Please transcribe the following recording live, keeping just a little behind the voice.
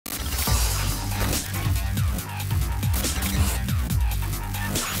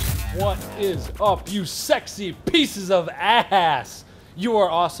What is up, you sexy pieces of ass? You are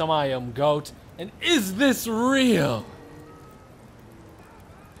awesome, I am Goat. And is this real?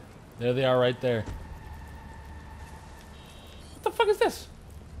 There they are right there. What the fuck is this?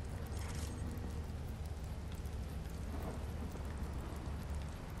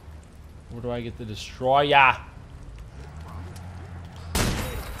 Where do I get to destroy ya?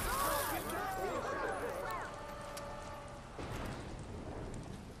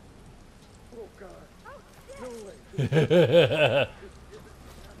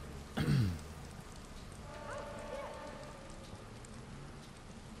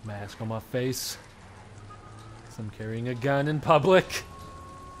 Mask on my face. 'Cause I'm carrying a gun in public.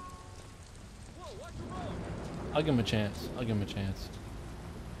 I'll give him a chance. I'll give him a chance.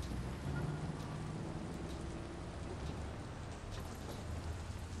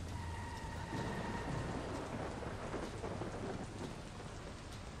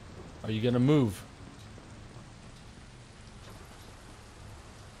 Are you gonna move?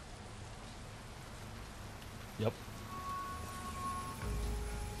 Yep.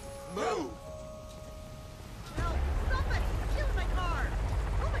 Move! No, somebody! Killed my car!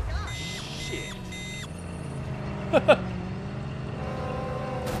 Oh my gosh! Shit.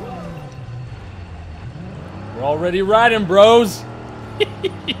 We're already riding, bros.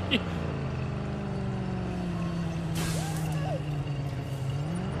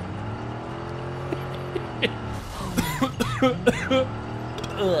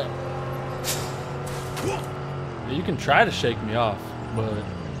 You can try to shake me off, but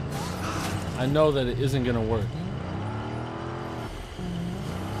I know that it isn't gonna work.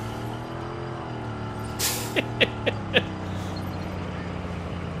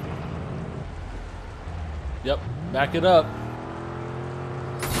 Yep, back it up.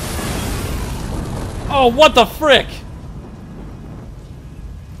 Oh, what the frick?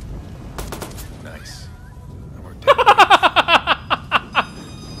 Nice. That worked out.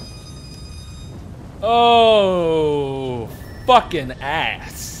 Oh, fucking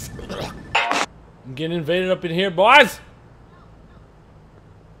ass. I'm getting invaded up in here, boys.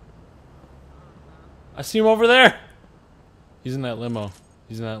 I see him over there. He's in that limo.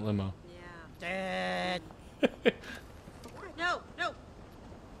 He's in that limo. Yeah. Dead. No, no.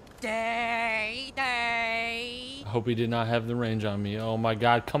 Day, day. I hope he did not have the range on me. Oh my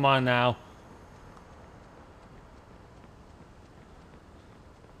god, come on now.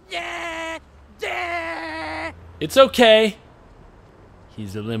 Yeah, yeah. It's okay.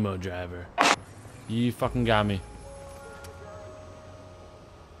 He's a limo driver. You fucking got me.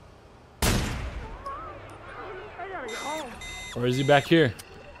 Or is he back here?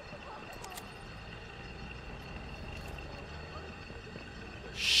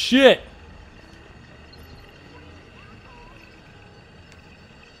 Shit!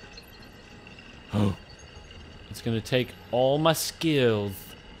 Oh. It's gonna take all my skills.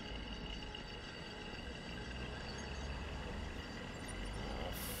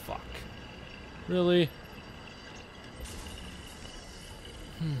 Oh, fuck. Really?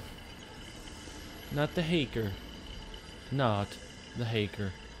 Not the haker. Not the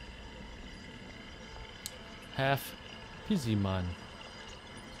haker. Half Pizimon.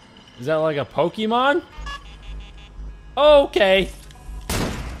 Is that like a Pokemon? Okay.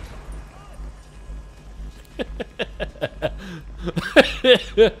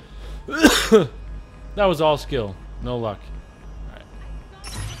 That was all skill. No luck. Alright.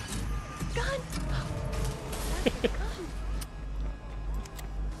 Gun.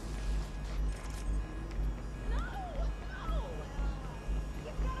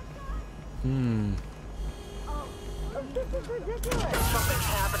 Hmm. Something's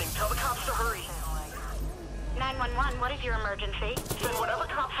happening. Tell the cops to hurry. 911, what is your emergency? Send whatever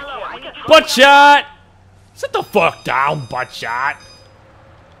cops you can. We can try- Butt shot! Sit the fuck down, butt shot.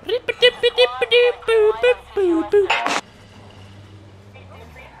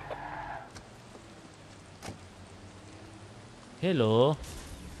 Hello.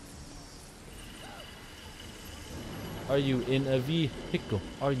 Are you in a vehicle?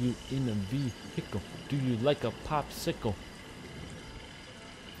 Are you in a vehicle? Do you like a popsicle?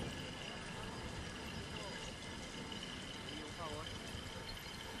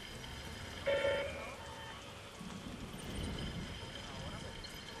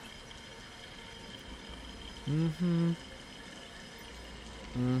 Mm-hmm.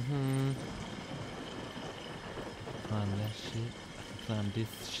 Mm-hmm. Climb that shit. I can climb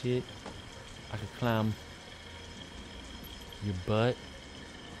this shit. I can climb your butt.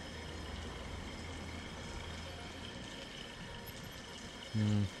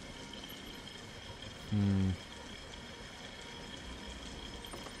 Hmm. Hmm.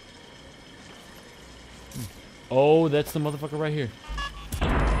 Oh, that's the motherfucker right here.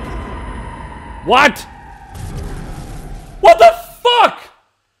 What? What the fuck?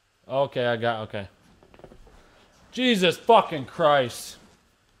 Okay, okay. Jesus fucking Christ.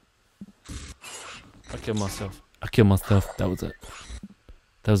 I killed myself. That was it.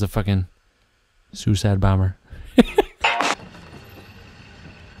 That was a fucking suicide bomber.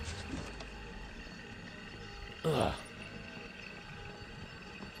 Ugh.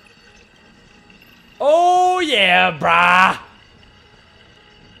 Oh yeah, brah.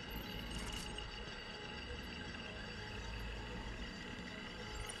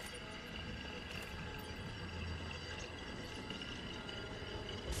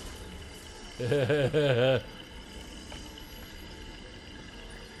 Okay,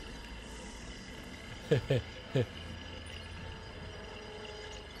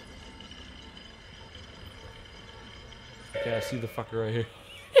 I see the fucker right here.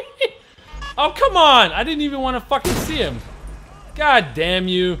 Oh, come on! I didn't even want to fucking see him. God damn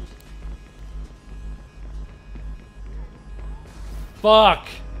you. Fuck.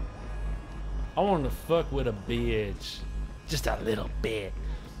 I wanted to fuck with a bitch. Just a little bit.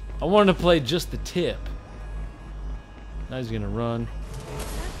 I wanted to play just the tip. Now he's gonna run.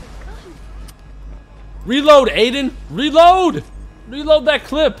 Reload, Aiden! Reload! Reload that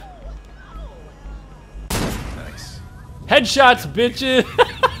clip! Nice. Headshots, bitches!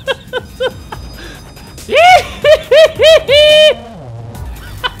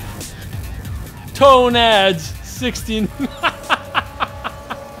 Tone ads 16.